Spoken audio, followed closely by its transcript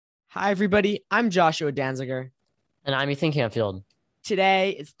Hi, everybody. I'm Joshua Danziger. And I'm Ethan Canfield. Today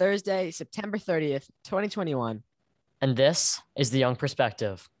is Thursday, September 30th, 2021. And this is The Young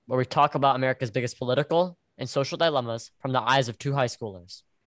Perspective, where we talk about America's biggest political and social dilemmas from the eyes of two high schoolers.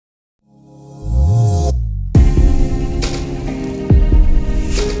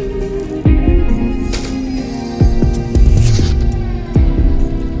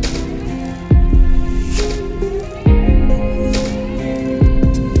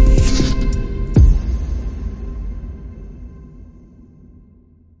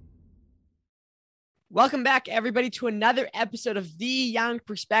 Welcome back, everybody, to another episode of The Young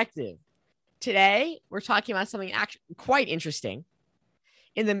Perspective. Today, we're talking about something actually quite interesting.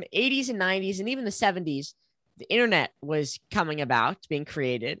 In the 80s and 90s, and even the 70s, the internet was coming about, being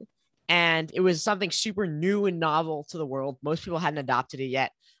created, and it was something super new and novel to the world. Most people hadn't adopted it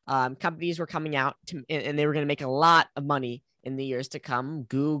yet. Companies were coming out, and they were going to make a lot of money in the years to come.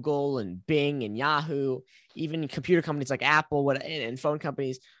 Google and Bing and Yahoo, even computer companies like Apple and phone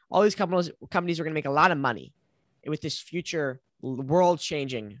companies, all these companies were going to make a lot of money with this future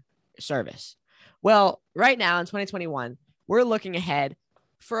world-changing service. Well, right now in 2021, we're looking ahead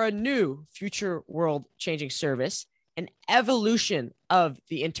for a new future world-changing service, an evolution of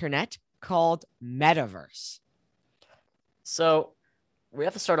the internet called Metaverse. So we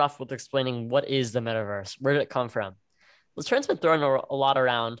have to start off with explaining what is the metaverse? Where did it come from? The term's been thrown a lot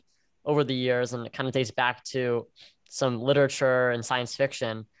around over the years, and it kind of dates back to some literature and science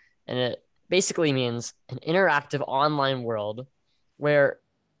fiction. And it basically means an interactive online world where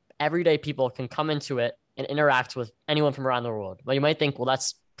everyday people can come into it and interact with anyone from around the world. Well, you might think, well,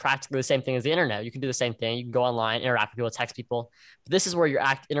 that's practically the same thing as the internet. You can do the same thing. You can go online, interact with people, text people. But this is where you're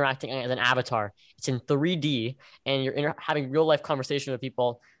interacting as an avatar. It's in 3D, and you're having real life conversation with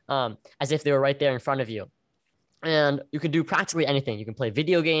people as if they were right there in front of you. And you can do practically anything. You can play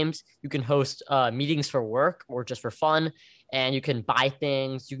video games. You can host meetings for work or just for fun. And you can buy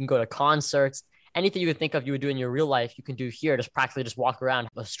things. You can go to concerts. Anything you can think of you would do in your real life, you can do here. Just practically just walk around,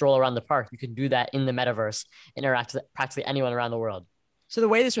 stroll around the park. You can do that in the metaverse, interact with practically anyone around the world. So the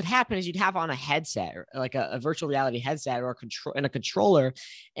way this would happen is you'd have on a headset, like a virtual reality headset or a controller,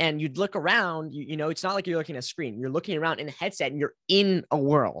 and you'd look around. It's not like you're looking at a screen. You're looking around in a headset, and you're in a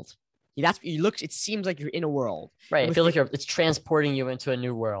world. You look. It seems like you're in a world. Right. It feels like it's transporting you into a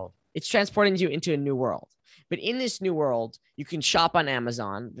new world. It's transporting you into a new world. But in this new world, you can shop on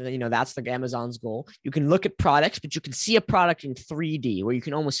Amazon. That's the Amazon's goal. You can look at products, but you can see a product in 3D where you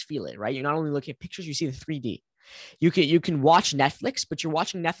can almost feel it, right? You're not only looking at pictures, you see the 3D. You can watch Netflix, but you're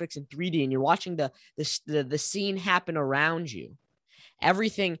watching Netflix in 3D, and you're watching the scene happen around you.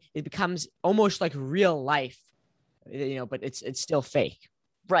 Everything, it becomes almost like real life, but it's still fake.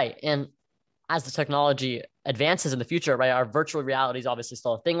 Right. And as the technology advances in the future, right, our virtual reality is obviously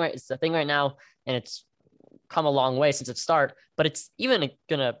still a thing, right? It's a thing right now, and it's come a long way since its start, but it's even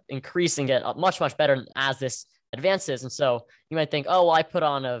going to increase and get much, much better as this advances. And so you might think, oh, well, I put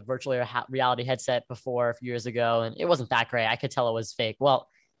on a virtual reality headset before a few years ago, and it wasn't that great. I could tell it was fake. Well,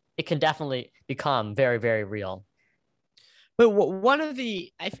 it can definitely become very, very real. But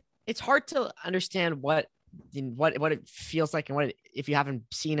it's hard to understand what it feels like, and if you haven't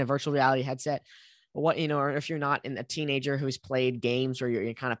seen a virtual reality headset, or if you're not a teenager who's played games where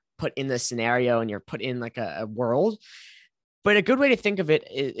you're kind of put in the scenario and you're put in like a world. But a good way to think of it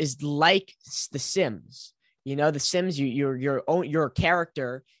is like The Sims. The Sims, you're a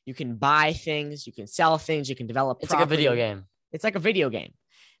character. You can buy things, you can sell things, you can develop. It's like a video game. It's like a video game,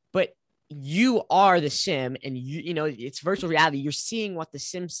 but you are the sim, and it's virtual reality. You're seeing what the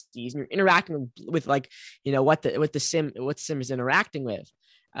sim sees, and you're interacting with what the sim is interacting with.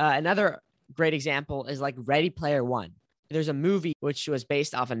 Another great example is like Ready Player One. There's a movie which was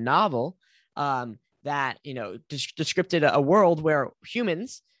based off a novel that described a world where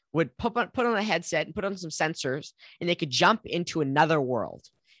humans would put on a headset and put on some sensors, and they could jump into another world.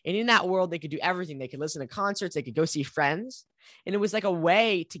 And in that world, they could do everything. They could listen to concerts. They could go see friends. And it was like a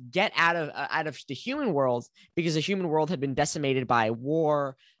way to get out of the human world, because the human world had been decimated by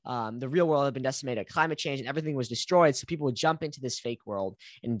war. The real world had been decimated by climate change, and everything was destroyed. So people would jump into this fake world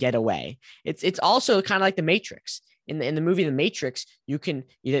and get away. It's also kind of like the Matrix. In the movie The Matrix,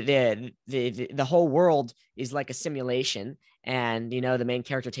 the whole world is like a simulation, and the main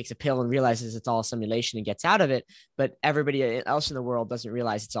character takes a pill and realizes it's all a simulation and gets out of it, but everybody else in the world doesn't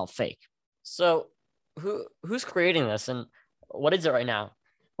realize it's all fake. So who's creating this, and what is it right now?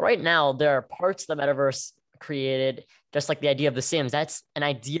 Right now, there are parts of the metaverse created, just like the idea of The Sims. That's an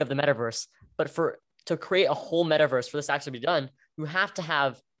idea of the metaverse. But to create a whole metaverse, for this to actually be done, you have to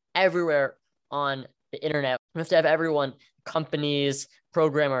have everywhere on the internet. You have to have everyone, companies,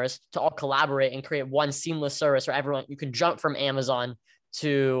 programmers to all collaborate and create one seamless service where everyone, you can jump from Amazon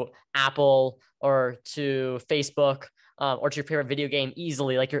to Apple or to Facebook, or to your favorite video game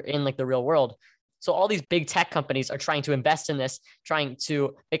easily, like you're in like the real world. So all these big tech companies are trying to invest in this, trying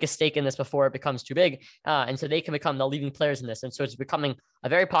to make a stake in this before it becomes too big. And so they can become the leading players in this. And so it's becoming a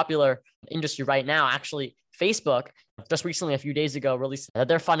very popular industry right now. Actually, Facebook just recently, a few days ago, released that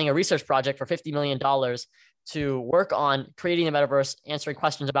they're funding a research project for $50 million to work on creating the metaverse, answering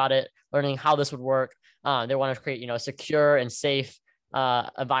questions about it, learning how this would work. They want to create, a secure and safe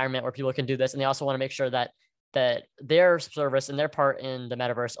environment where people can do this. And they also want to make sure that their service and their part in the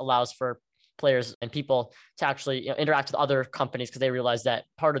metaverse allows for players and people to actually interact with other companies, because they realize that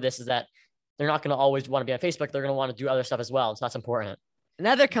part of this is that they're not going to always want to be on Facebook. They're going to want to do other stuff as well. So that's important.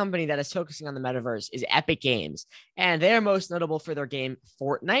 Another company that is focusing on the metaverse is Epic Games, and they are most notable for their game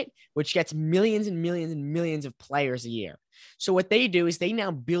Fortnite, which gets millions and millions and millions of players a year. So what they do is they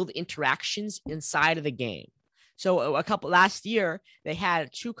now build interactions inside of the game. So last year, they had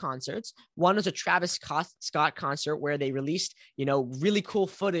 2 concerts. One was a Travis Scott concert where they released, really cool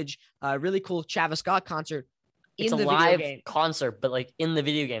footage, really cool Travis Scott concert in the video game. It's a live concert, but like in the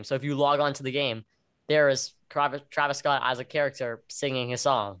video game. So if you log on to the game, there is Travis Scott as a character singing his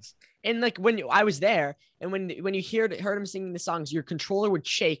songs. And like when I was there, and when you heard him singing the songs, your controller would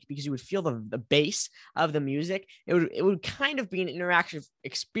shake because you would feel the bass of the music. It would kind of be an interactive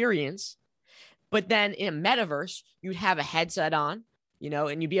experience. But then in a metaverse, you'd have a headset on,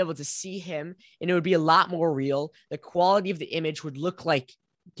 and you'd be able to see him, and it would be a lot more real. The quality of the image would look like,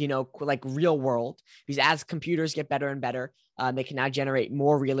 like real world, because as computers get better and better, they can now generate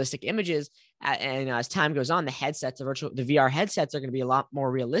more realistic images. And as time goes on, the VR headsets are going to be a lot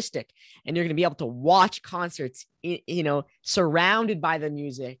more realistic, and you're going to be able to watch concerts, surrounded by the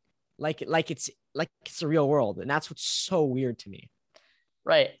music, like it's the real world. And that's what's so weird to me.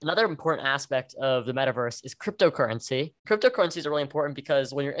 Right. Another important aspect of the metaverse is cryptocurrency. Cryptocurrencies are really important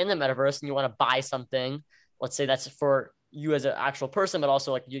because when you're in the metaverse and you want to buy something, let's say that's for you as an actual person, but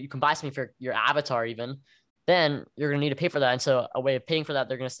also like you can buy something for your avatar even, then you're going to need to pay for that. And so a way of paying for that,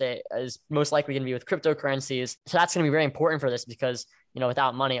 they're going to say, is most likely going to be with cryptocurrencies. So that's going to be very important for this because,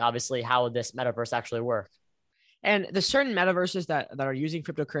 without money, obviously, how would this metaverse actually work? And the certain metaverses that are using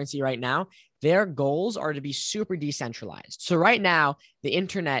cryptocurrency right now, their goals are to be super decentralized. So right now, the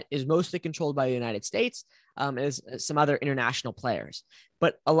internet is mostly controlled by the United States, as some other international players.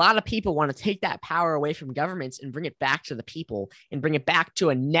 But a lot of people want to take that power away from governments and bring it back to the people and bring it back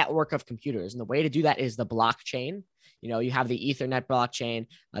to a network of computers. And the way to do that is the blockchain. You have the Ethernet blockchain,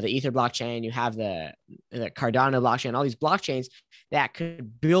 the Ether blockchain, you have the Cardano blockchain, all these blockchains that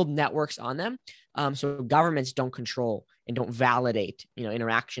could build networks on them. So governments don't control and don't validate,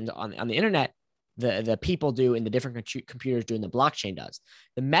 interactions on the internet. The people do, and the different computers do, and the blockchain does.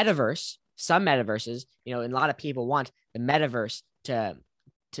 The metaverse, some metaverses, and a lot of people want the metaverse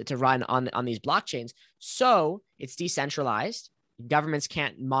to run on these blockchains. So it's decentralized. Governments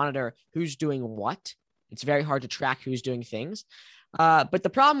can't monitor who's doing what. It's very hard to track who's doing things. But the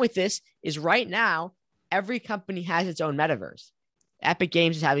problem with this is right now, every company has its own metaverse. Epic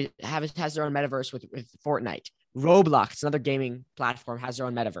Games has their own metaverse with Fortnite. Roblox, another gaming platform, has their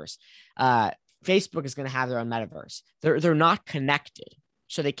own metaverse. Facebook is going to have their own metaverse. They're not connected,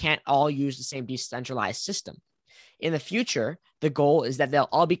 so they can't all use the same decentralized system. In the future, the goal is that they'll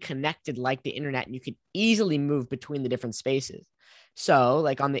all be connected like the internet, and you can easily move between the different spaces. So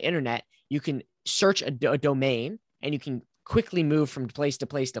like on the internet, you can search a domain and you can quickly move from place to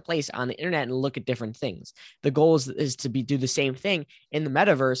place to place on the internet and look at different things. The goal is to do the same thing in the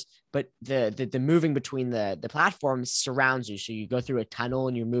metaverse, but the moving between the platforms surrounds you. So you go through a tunnel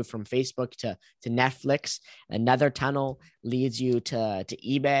and you move from Facebook to Netflix. Another tunnel leads you to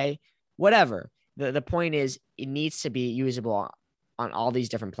eBay, whatever. The point is it needs to be usable on all these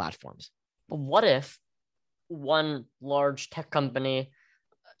different platforms. But what if one large tech company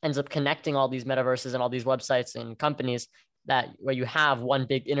ends up connecting all these metaverses and all these websites and companies where you have one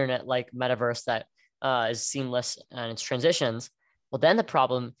big internet like metaverse that is seamless and its transitions? Well, then the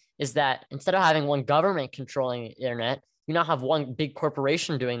problem is that instead of having one government controlling the internet, you now have one big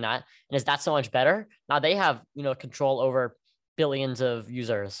corporation doing that. And is that so much better? Now they have, control over billions of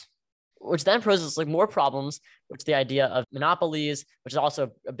users, which then poses like more problems, which the idea of monopolies, which is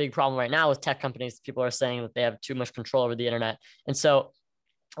also a big problem right now with tech companies. People are saying that they have too much control over the internet. And so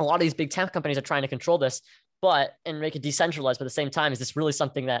a lot of these big tech companies are trying to control this, and make it decentralized. But at the same time, is this really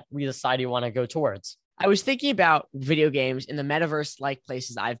something that we as a society want to go towards? I was thinking about video games in the metaverse like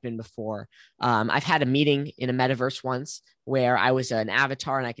places I've been before. I've had a meeting in a metaverse once where I was an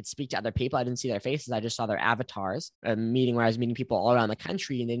avatar and I could speak to other people. I didn't see their faces, I just saw their avatars. A meeting where I was meeting people all around the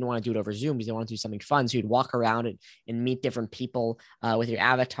country and they didn't want to do it over Zoom because they want to do something fun. So you'd walk around and meet different people with your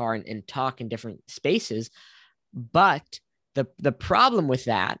avatar and talk in different spaces. But the problem with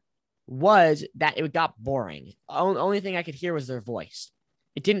that was that it got boring. Only thing I could hear was their voice.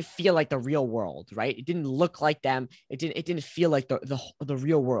 It didn't feel like the real world, right? It didn't look like them. It didn't feel like the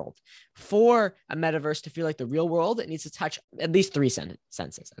real world. For a metaverse to feel like the real world, it needs to touch at least three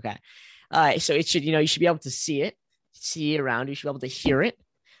senses. Okay. So it should, you should be able to see it around you. You should be able to hear it.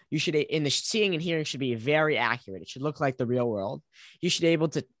 You should, in the seeing and hearing should be very accurate. It should look like the real world. You should be able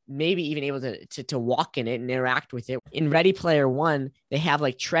to maybe even able to walk in it and interact with it. In Ready Player One, they have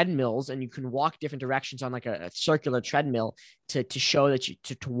like treadmills and you can walk different directions on like a circular treadmill to show that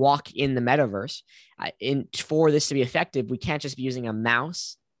to walk in the metaverse. For this to be effective, we can't just be using a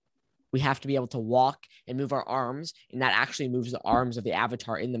mouse. We have to be able to walk and move our arms, and that actually moves the arms of the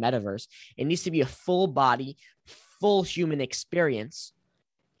avatar in the metaverse. It needs to be a full body, full human experience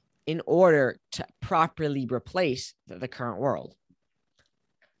in order to properly replace the current world.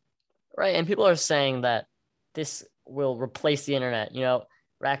 Right. And people are saying that this will replace the internet.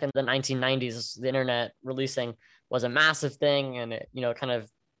 Back in the 1990s, the internet releasing was a massive thing, and it, kind of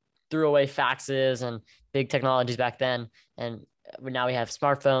threw away faxes and big technologies back then. And now we have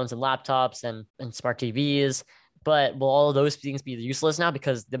smartphones and laptops and smart TVs. But will all of those things be useless now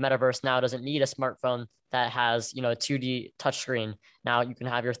because the metaverse now doesn't need a smartphone that has, a 2D touchscreen? Now you can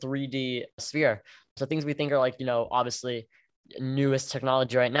have your 3D sphere. So things we think are like, obviously newest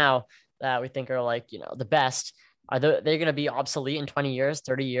technology right now that we think are like, the best. Are they going to be obsolete in 20 years,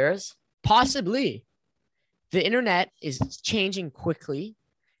 30 years? Possibly. The internet is changing quickly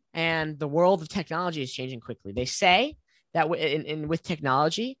and the world of technology is changing quickly. They say that with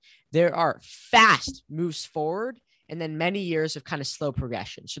technology, there are fast moves forward and then many years of kind of slow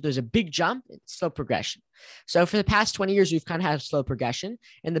progression. So there's a big jump, slow progression. So for the past 20 years, we've kind of had slow progression.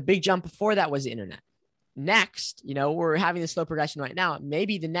 And the big jump before that was the internet. Next, we're having the slow progression right now.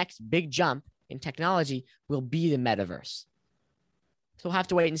 Maybe the next big jump in technology will be the metaverse. So we'll have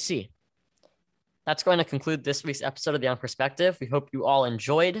to wait and see. That's going to conclude this week's episode of The Young Perspective. We hope you all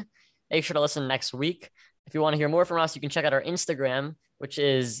enjoyed. Make sure to listen next week. If you want to hear more from us, you can check out our Instagram, which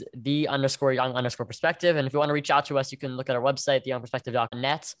is _young_perspective. And if you want to reach out to us, you can look at our website,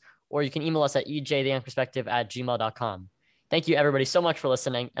 theyoungperspective.net, or you can email us at ejtheyoungperspective@gmail.com. Thank you, everybody, so much for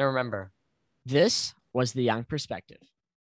listening. And remember, this was The Young Perspective.